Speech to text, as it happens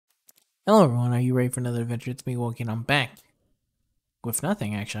Hello everyone, are you ready for another adventure? It's me, Wokey, and I'm back with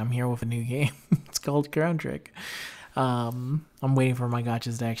nothing actually. I'm here with a new game. It's called Ground Trick. I'm waiting for my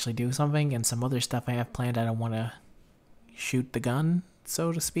gotchas to actually do something and some other stuff I have planned. I don't want to shoot the gun,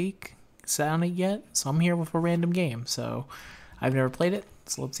 so to speak, set on it yet. So I'm here with a random game. So I've never played it,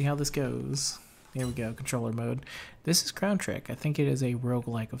 so let's see how this goes. Here we go, controller mode. This is Ground Trick. I think it is a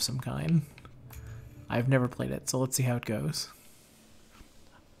roguelike of some kind. I've never played it, so let's see how it goes.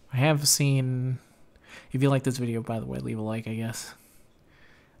 I have seen. If you like this video, by the way, leave a like, I guess.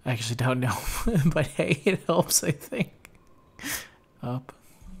 I actually don't know, but hey, it helps, I think. Up.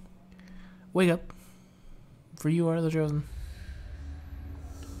 Wake up. For you are the chosen.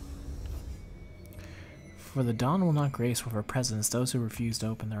 For the dawn will not grace with her presence those who refuse to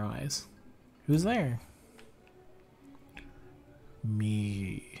open their eyes. Who's there?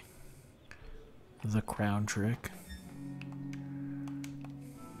 Me. The crown trick.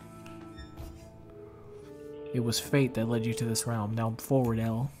 It was fate that led you to this realm. Now forward,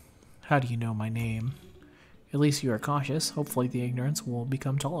 Elle. How do you know my name? At least you are cautious. Hopefully the ignorance will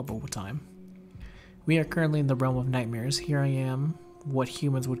become tolerable with time. We are currently in the realm of nightmares. Here I am, what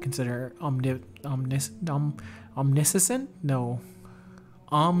humans would consider omniscient? No.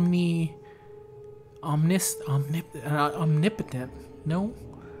 Omnipotent? No?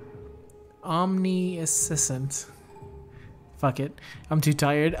 Omniscient. Fuck it. I'm too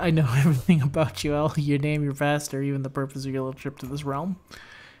tired. I know everything about you, Elle. Your name, your past, or even the purpose of your little trip to this realm.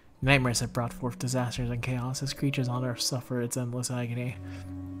 Nightmares have brought forth disasters and chaos as creatures on Earth suffer its endless agony.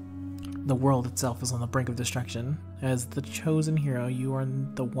 The world itself is on the brink of destruction. As the chosen hero, you are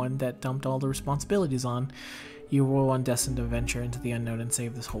the one that dumped all the responsibilities on. You were one destined to venture into the unknown and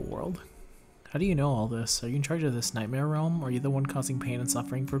save this whole world. How do you know all this? Are you in charge of this nightmare realm? Are you the one causing pain and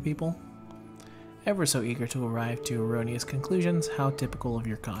suffering for people? Ever so eager to arrive to erroneous conclusions, how typical of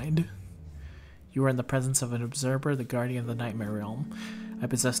your kind. You are in the presence of an observer, the guardian of the nightmare realm. I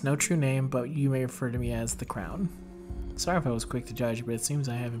possess no true name, but you may refer to me as the Crown. Sorry if I was quick to judge, but it seems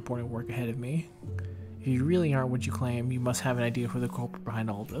I have important work ahead of me. If you really aren't what you claim, you must have an idea for the culprit behind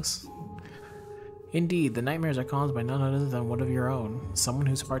all of this. Indeed, the nightmares are caused by none other than one of your own, someone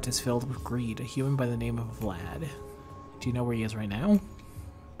whose heart is filled with greed, a human by the name of Vlad. Do you know where he is right now?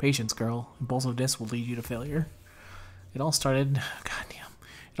 Patience, girl. Impulsiveness will lead you to failure. It all started... Goddamn.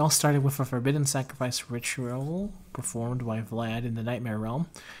 It all started with a forbidden sacrifice ritual performed by Vlad in the Nightmare Realm.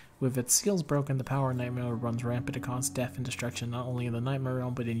 With its seals broken, the power of Nightmare runs rampant to cause death and destruction not only in the Nightmare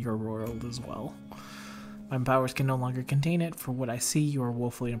Realm, but in your world as well. My powers can no longer contain it. For what I see, you are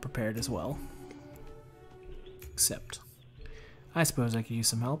woefully unprepared as well. Except... I suppose I could use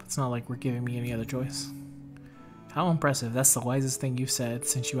some help. It's not like we're giving me any other choice. How impressive. That's the wisest thing you've said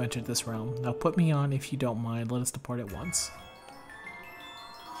since you entered this realm. Now put me on if you don't mind. Let us depart at once.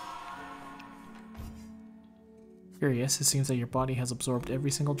 Curious, it seems that your body has absorbed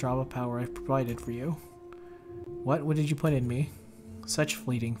every single drop of power I've provided for you. What? What did you put in me? Such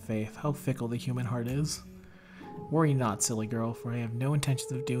fleeting faith. How fickle the human heart is. Worry not, silly girl, for I have no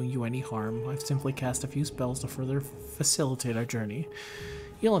intentions of doing you any harm. I've simply cast a few spells to further facilitate our journey.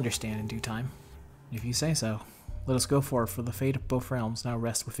 You'll understand in due time. If you say so. Let us go forth, for the fate of both realms now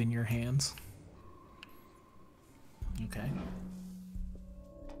rests within your hands. Okay.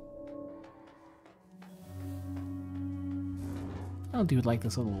 Oh, dude, like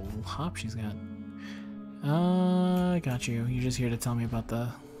this little hop she's got. I got you. You're just here to tell me about the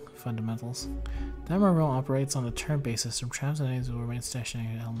fundamentals. The Emerald Realm operates on a turn basis. From traps and enemies will remain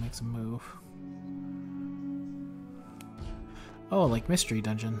stationary until it makes a move. Oh, like Mystery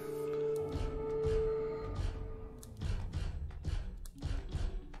Dungeon.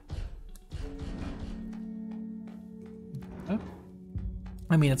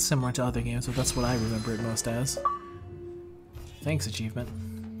 I mean, it's similar to other games, but that's what I remember it most as. Thanks, achievement.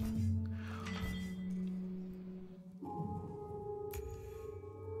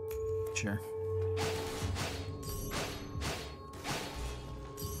 Sure.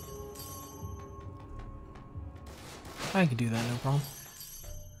 I can do that, no problem.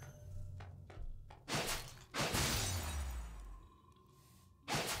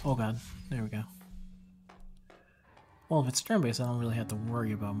 Oh god, there we go. Well, if it's turn-based, I don't really have to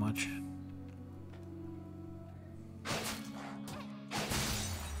worry about much.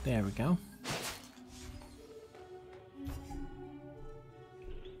 There we go.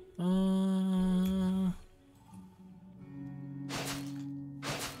 Alright.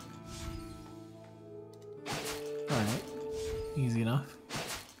 Easy enough.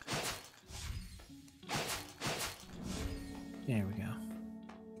 There we go.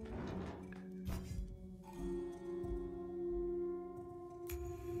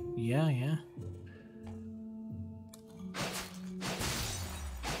 Yeah, yeah.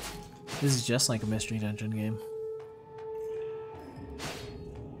 This is just like a mystery dungeon game.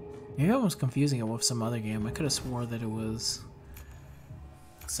 Maybe I was confusing it with some other game. I could have swore that it was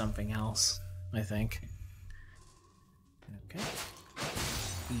something else, I think. Okay.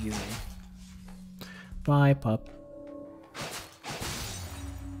 Easy. Bye, pup.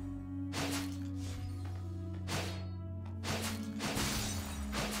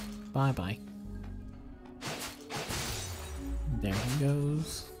 Bye-bye. There he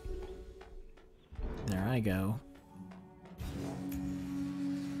goes. There I go.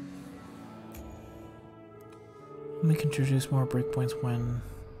 We can introduce more breakpoints when...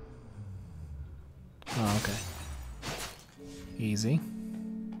 Oh, okay. Easy.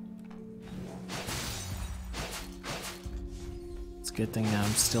 It's a good thing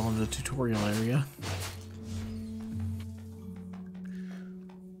I'm still in the tutorial area.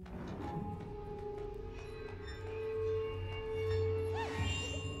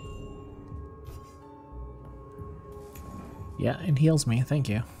 Yeah, it heals me, thank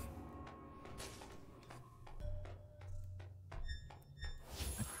you.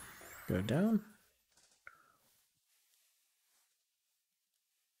 Go down.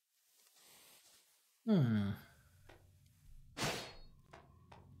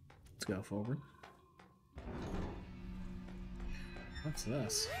 Let's go forward. What's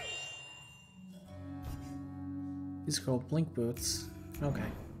this? These are called blink boots. Okay.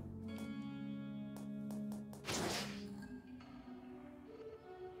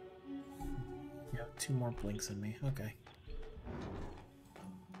 Yeah, 2 more blinks in me. Okay.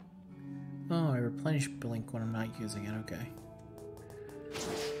 Oh, I replenish blink when I'm not using it. Okay.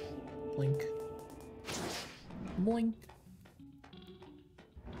 Blink. Blink.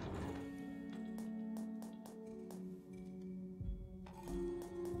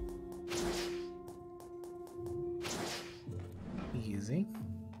 Easy.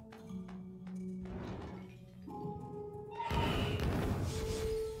 Oh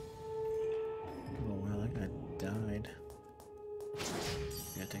well, that guy died.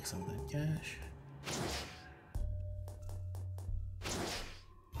 Gotta take some of that cash.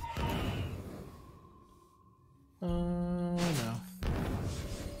 Oh no.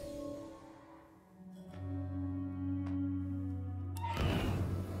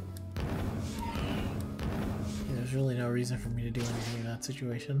 There's really no reason for me to do anything in that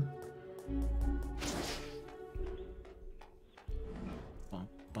situation. Bum,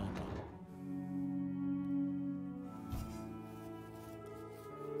 bum, bum.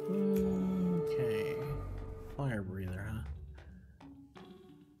 Okay. Fire breather, huh?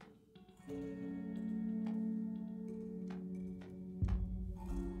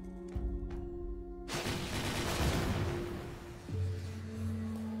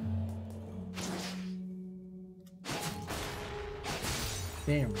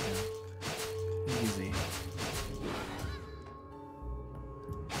 There we go. Easy.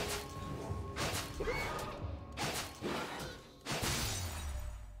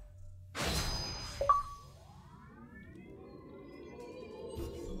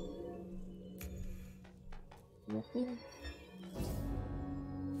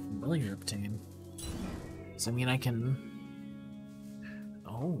 Familiar obtain. Does that mean I can...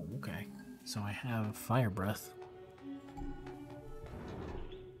 Oh, okay. So I have fire breath.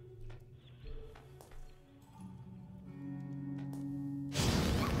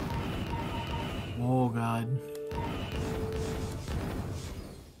 Oh god.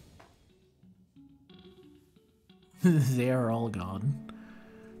 They are all gone.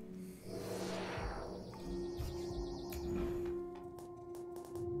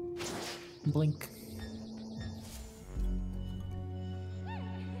 Blink.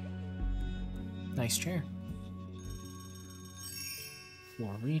 Nice chair.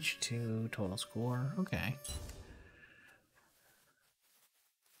 Floor reach, 2, total score. Okay.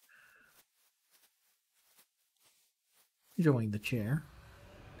 Enjoying the chair.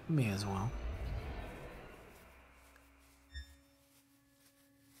 May as well.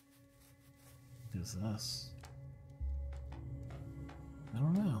 Who's this? I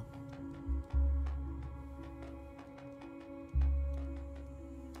don't know.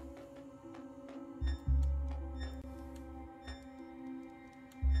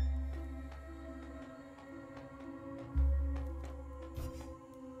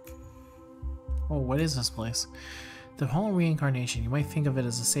 Oh, what is this place? The Hall of Reincarnation. You might think of it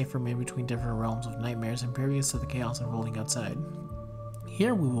as a safe room in between different realms of nightmares and pervious to the chaos unfolding outside.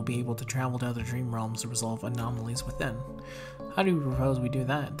 Here we will be able to travel to other dream realms to resolve anomalies within. How do you propose we do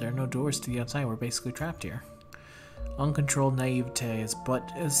that? There are no doors to the outside, we're basically trapped here. Uncontrolled naivete is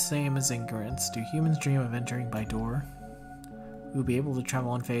but as same as ignorance. Do humans dream of entering by door? We will be able to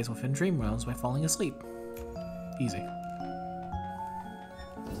travel on phase within dream realms by falling asleep. Easy.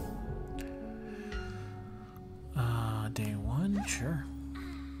 Day one, sure.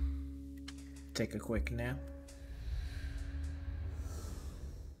 Take a quick nap.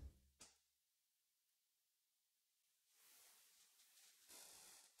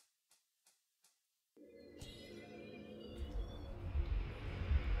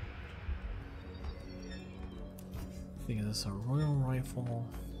 I think this is a royal rifle.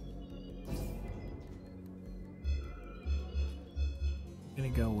 I'm gonna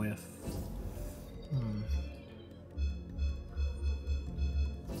go with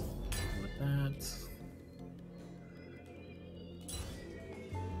with that.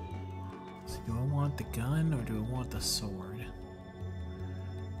 So do I want the gun or do I want the sword?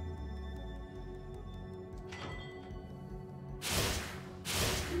 I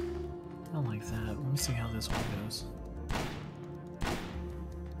don't like that. Let me see how this one goes.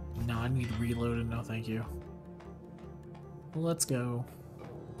 No, I need reloaded. No, thank you. Let's go.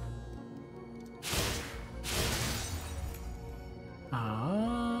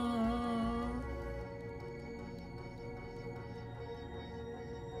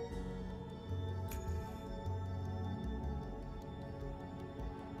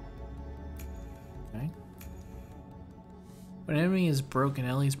 Okay. When an enemy is broken,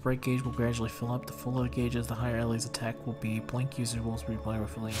 Ellie's break gauge will gradually fill up. The fuller the gauge is, the higher Ellie's attack will be. Blink users will replay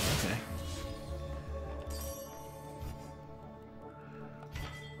refilling. Okay.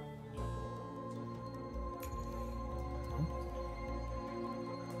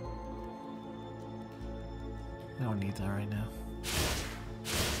 I don't need that right now.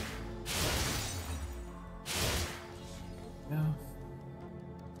 Yeah.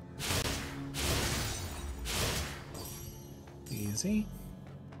 Easy.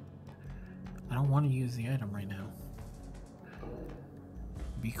 I don't want to use the item right now.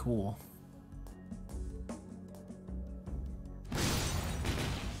 Be cool.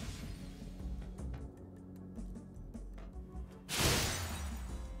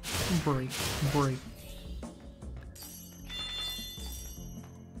 Break. Break.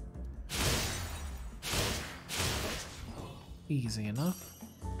 Easy enough.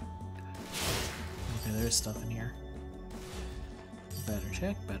 Okay, there's stuff in here. Better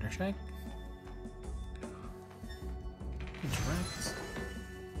check, better check. Interact.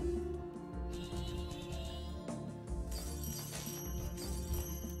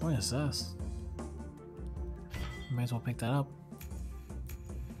 What is this? Might as well pick that up.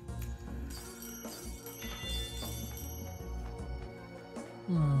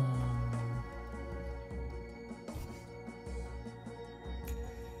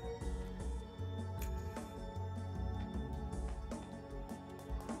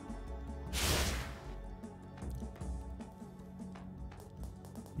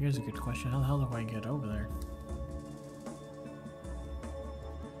 Here's a good question. How the hell do I get over there?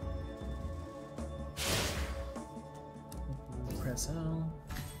 Press L.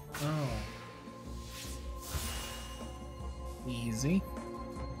 Oh. Easy.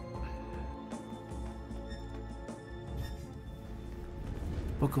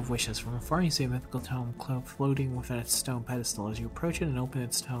 Book of Wishes. From afar you see a mythical tome floating within its stone pedestal. As you approach it and open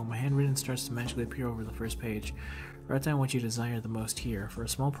its tome, a handwritten starts to magically appear over the first page. Write down what you desire the most here. For a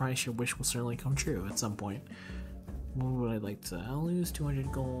small price, your wish will certainly come true at some point. What would I like to... I'll lose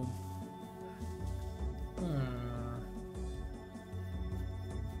 200 gold.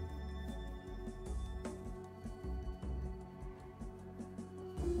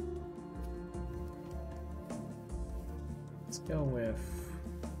 Let's go with...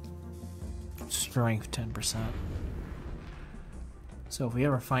 Strength 10%. So if we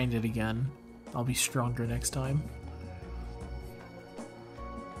ever find it again, I'll be stronger next time.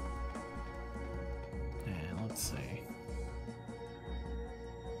 And let's see.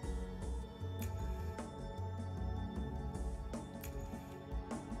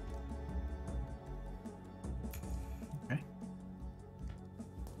 Okay.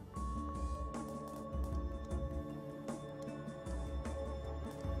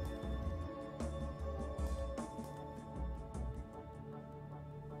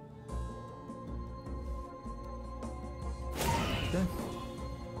 Okay.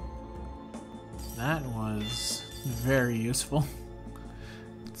 That was very useful.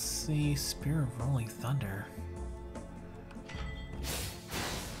 Let's see, Spear of Rolling Thunder.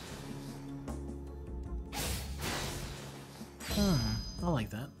 I like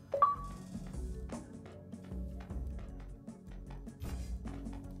that.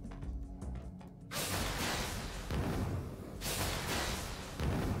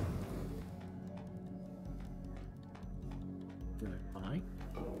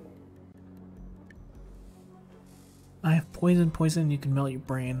 I have poison, you can melt your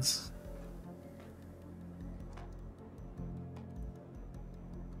brains.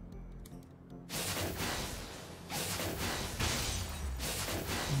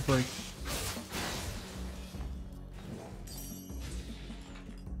 Break.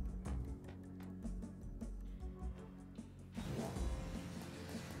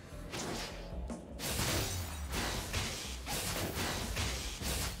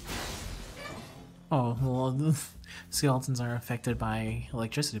 Oh, well, the skeletons are affected by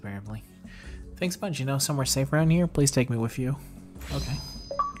electricity, apparently. Thanks a bunch. You know somewhere safe around here? Please take me with you. Okay.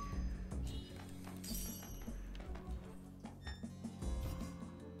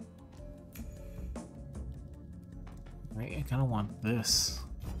 Right, I kind of want this.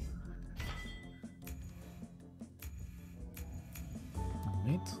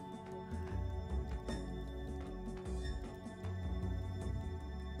 Alright.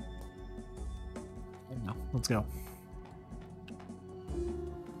 No, let's go.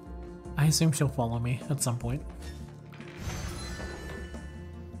 I assume she'll follow me at some point.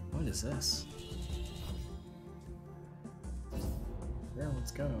 What is this? Yeah,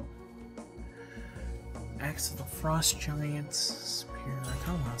 let's go. Axe of the Frost Giants. Spear. I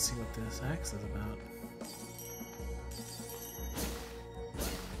kind of want to see what this axe is about.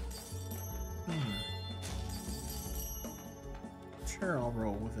 Sure, I'll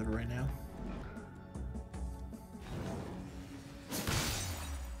roll with it right now.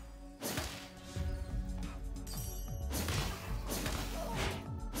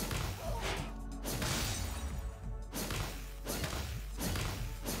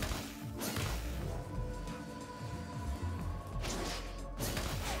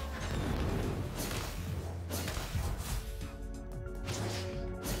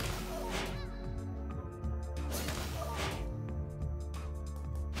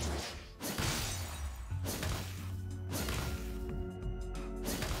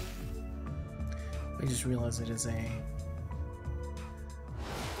 I just realized it is a...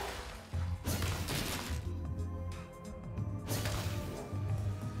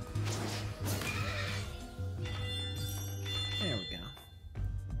 There we go.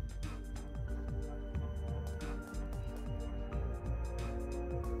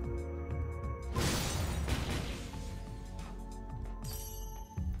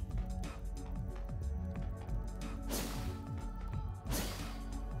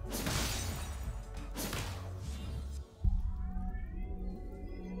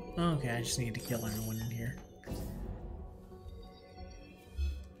 Okay, I just need to kill everyone in here.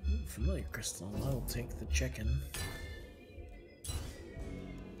 Ooh, familiar crystal. I'll take the chicken.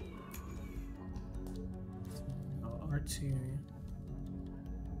 Oh, R2.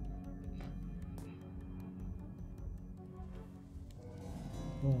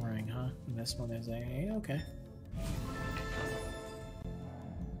 Boomerang, huh? And this one is a... okay.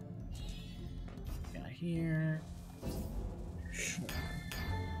 Got here. Sure.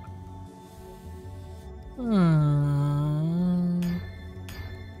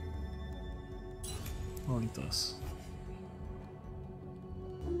 I'll eat this.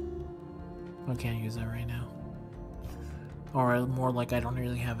 I can't use that right now. Or more like I don't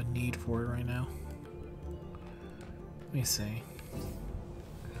really have a need for it right now. Let me see.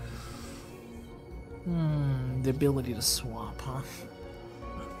 The ability to swap, huh?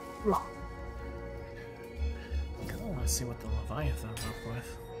 I kinda wanna see what the Leviathan's up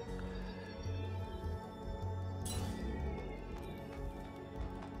with.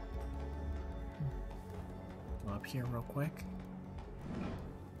 Go up here real quick.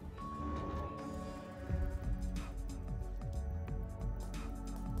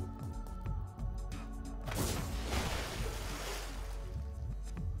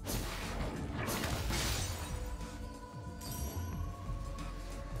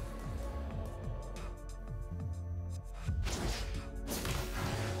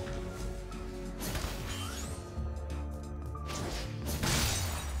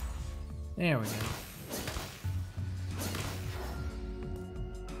 There we go.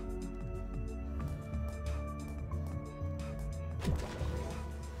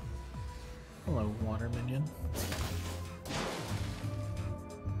 Hello, water minion.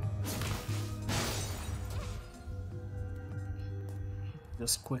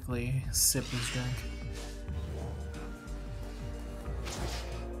 Just quickly sip his drink.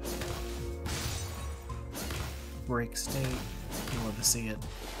 Break state. You love to see it.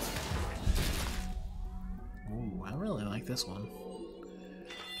 Ooh, I really like this one.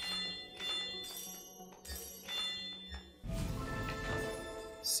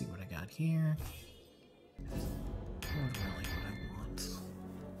 Let's see what I got here. Not really what I want.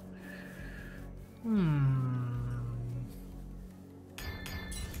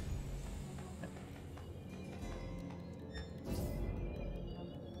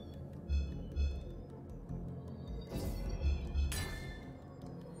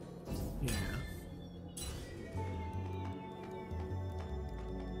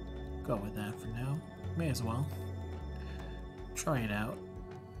 go with that for now. May as well. Try it out.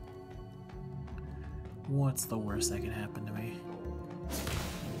 What's the worst that could happen to me?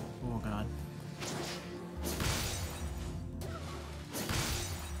 Oh god.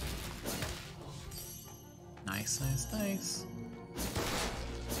 Nice, nice, nice.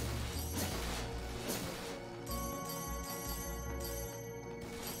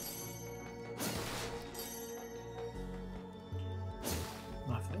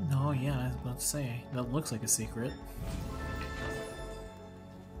 No, yeah, I was about to say, that looks like a secret.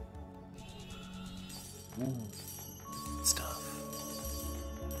 Ooh, stuff.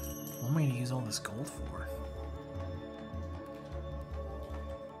 What am I gonna use all this gold for?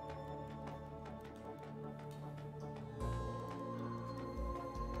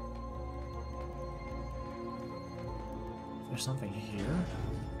 Is there something here?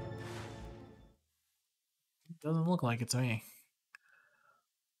 Doesn't look like it to me.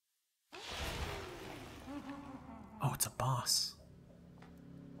 Oh, it's a boss.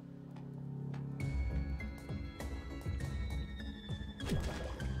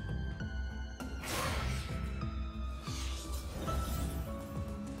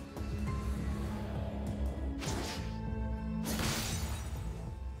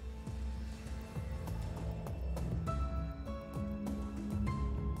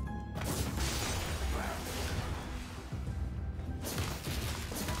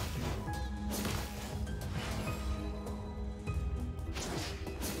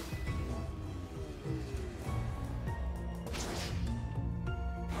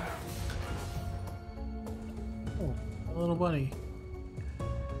 Little buddy.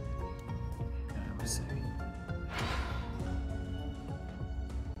 Let me see.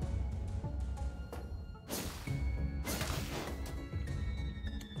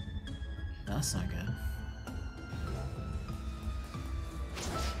 That's not good.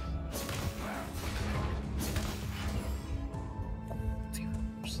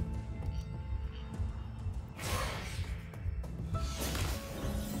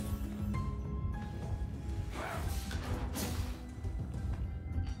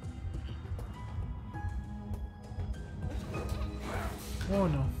 Oh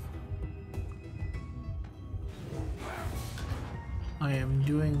no. I am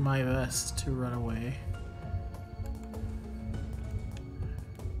doing my best to run away.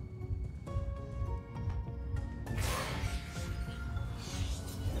 That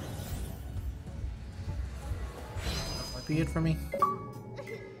might be it for me.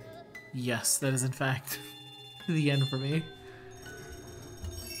 Yes, that is in fact the end for me.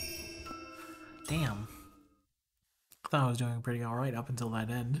 Damn. I thought I was doing pretty alright up until that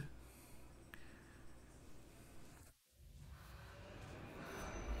end.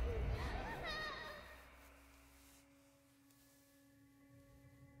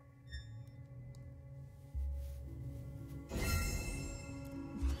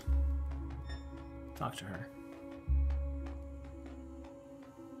 Talk to her.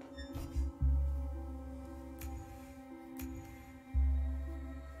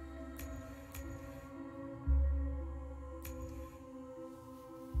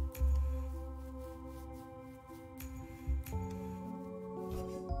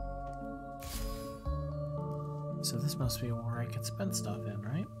 So this must be where I can spend stuff in,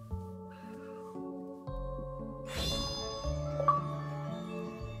 right?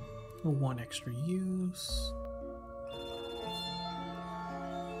 One extra use.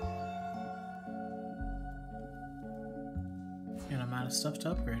 And I'm out of stuff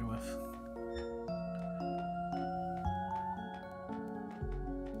to upgrade with.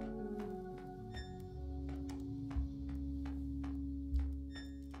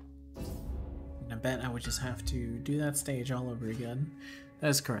 And I bet I would just have to do that stage all over again. That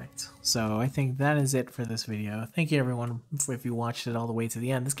is correct. So I think that is it for this video. Thank you everyone if you watched it all the way to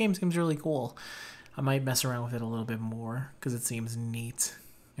the end. This game seems really cool. I might mess around with it a little bit more because it seems neat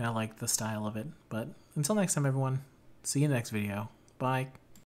and I like the style of it. But until next time everyone, see you in the next video. Bye.